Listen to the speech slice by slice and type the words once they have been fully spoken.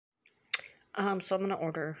So I'm gonna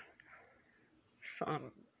order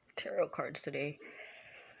some tarot cards today.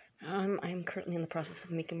 I'm currently in the process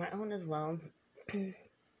of making my own as well.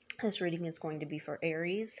 This reading is going to be for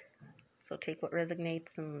Aries, so take what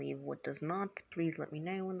resonates and leave what does not. Please let me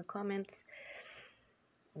know in the comments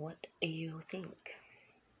what you think.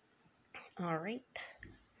 Alright,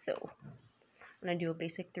 so I'm gonna do a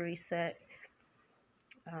basic 3 set.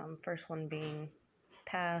 First one being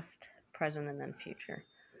past, present, and then future.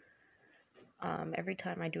 Every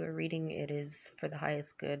time I do a reading, it is for the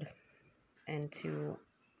highest good and to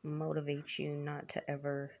motivate you not to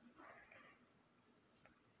ever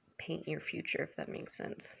paint your future, if that makes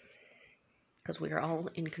sense, because we are all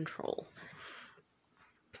in control.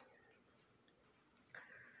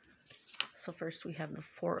 So first we have the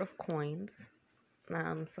 4 of Coins.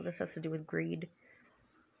 So this has to do with greed.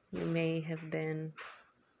 You may have been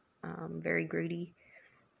very greedy,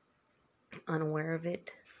 unaware of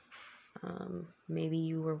it. Maybe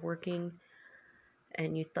you were working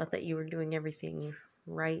and you thought that you were doing everything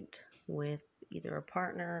right with either a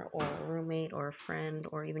partner or a roommate or a friend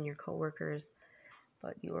or even your coworkers,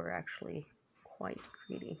 but you were actually quite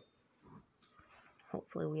greedy.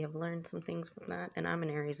 Hopefully we have learned some things from that, and I'm an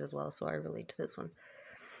Aries as well, so I relate to this one.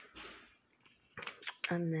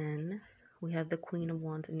 And then we have the Queen of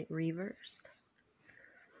Wands in reverse.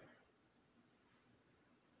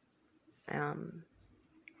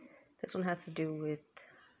 This one has to do with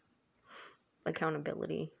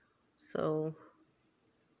accountability. So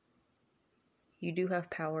you do have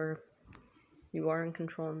power, you are in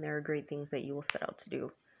control, and there are great things that you will set out to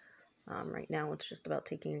do. Right now it's just about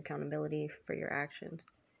taking accountability for your actions.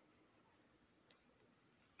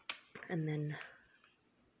 And then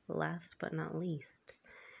last but not least,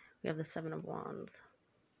 we have the 7 of Wands.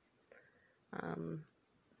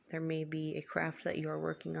 There may be a craft that you are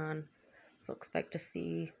working on, so expect to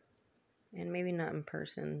see, and maybe not in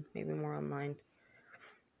person, maybe more online,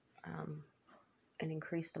 an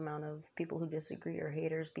increased amount of people who disagree or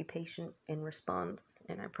haters. Be patient in response,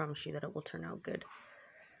 and I promise you that it will turn out good.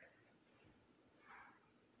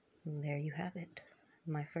 And there you have it,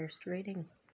 my first reading.